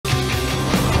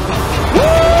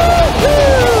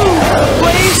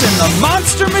and the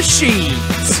Monster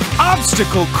Machines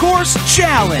Obstacle Course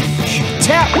Challenge.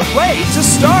 Tap play to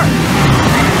start.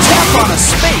 Tap on a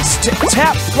space to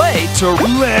tap play to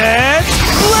Let's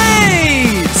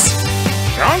Blaze.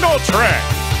 Jungle Trek.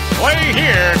 Play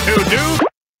here to do.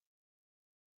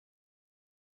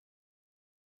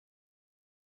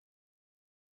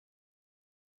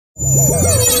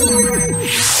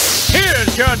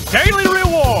 Here's your daily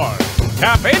reward.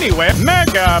 Tap anywhere.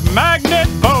 Mega Magnet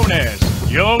Bonus.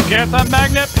 You'll get the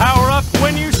magnet power-up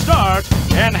when you start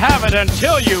and have it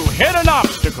until you hit an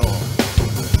obstacle.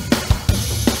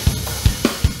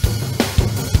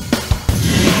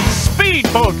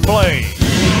 Speedboat Blade.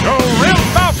 Go real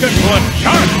Falcon Foot,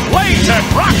 Shark, Laser,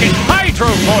 Rocket, Hydro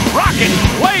Foot, Rocket,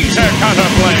 Laser Cutter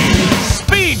Blade.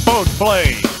 Speedboat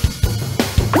Blade.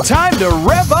 Time to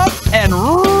rev up and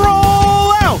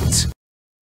roll out!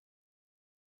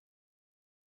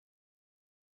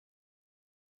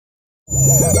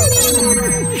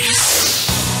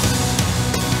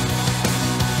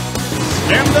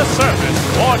 Skim the surface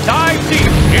or dive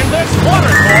deep in this water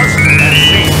course and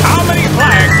see how many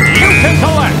flags you can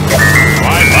collect.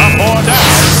 Swipe up or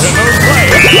down to move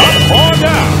blades up or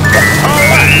down.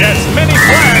 Collect as many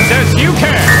flags as you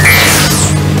can.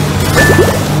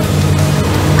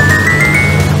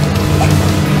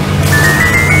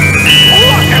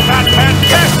 Look at that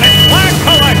fantastic flag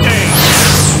collecting!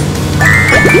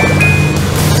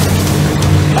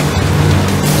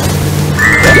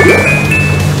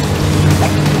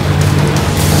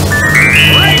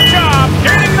 Great job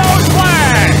getting those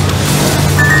flags!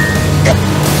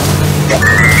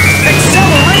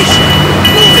 Acceleration!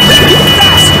 Moving even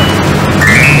faster!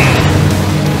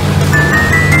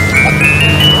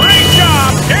 Great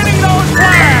job getting those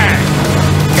flags!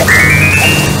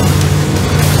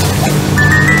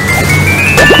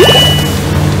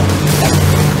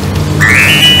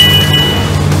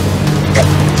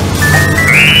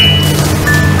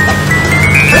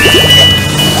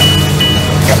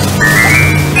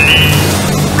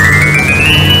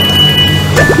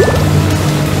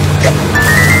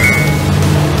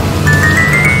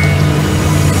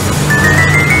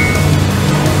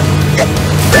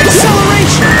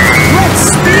 Acceleration! Let's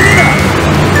speed it up!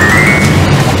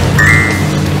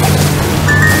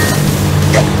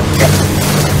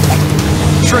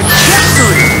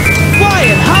 Trajectory!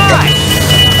 Flying high!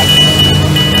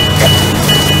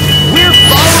 We're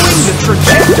following the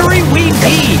trajectory we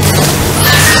need!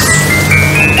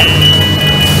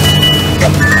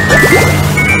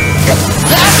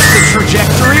 That's the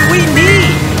trajectory we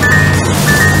need!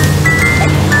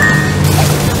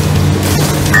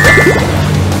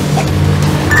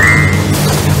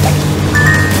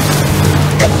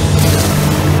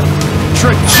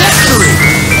 Trajectory!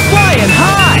 Flying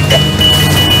high!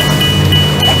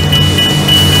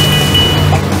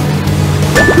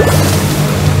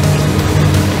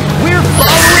 We're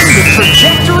following the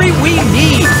trajectory we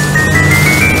need!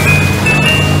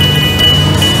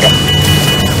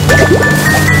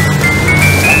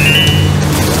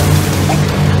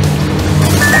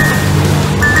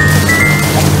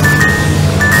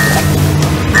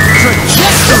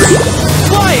 Trajectory!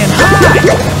 Flying high!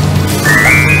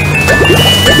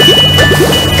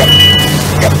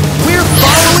 We're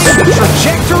following the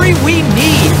trajectory we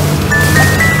need!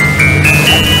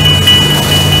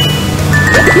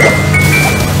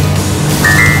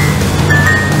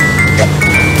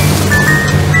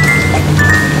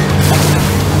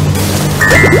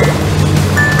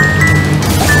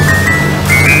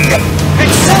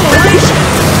 Acceleration!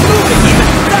 Moving even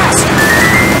faster!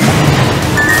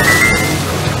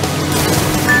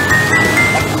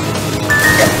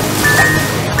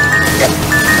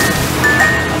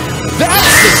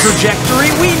 That's the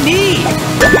trajectory we need!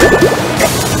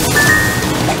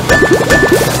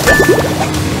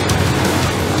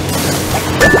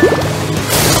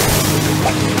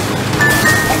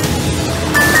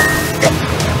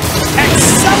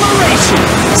 Acceleration!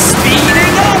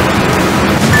 Speeding up!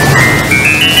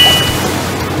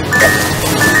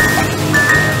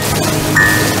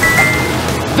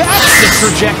 That's the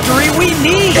trajectory we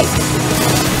need!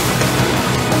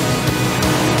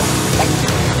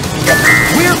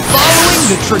 We're following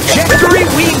the trajectory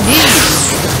we need!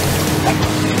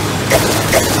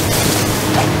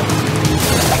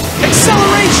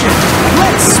 Acceleration!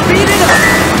 Let's speed it up!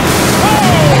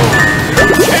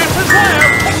 Chances left!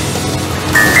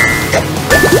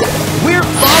 We're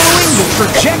following the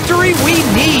trajectory we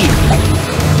need!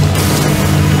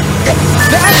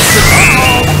 That's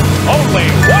the... Only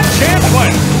one chance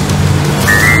left!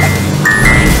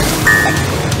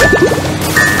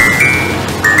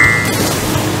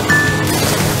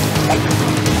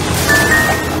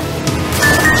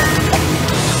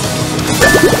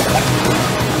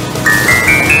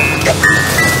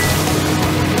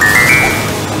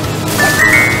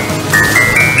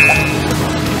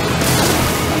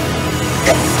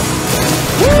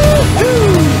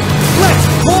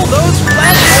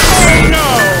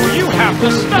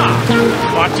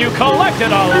 but you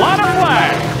collected a lot of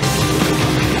flags.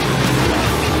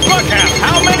 Look at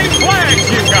how many flags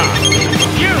you got.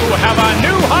 You have a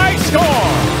new high score.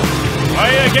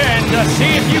 Play again to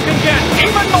see if you can get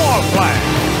even more flags.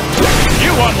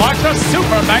 You unlocked a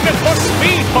super magnet for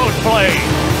speedboat play.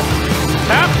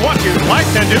 Tap what you'd like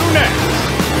to do next.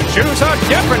 To choose a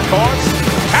different course,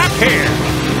 tap here.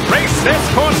 Race this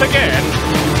course again,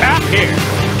 tap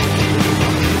here.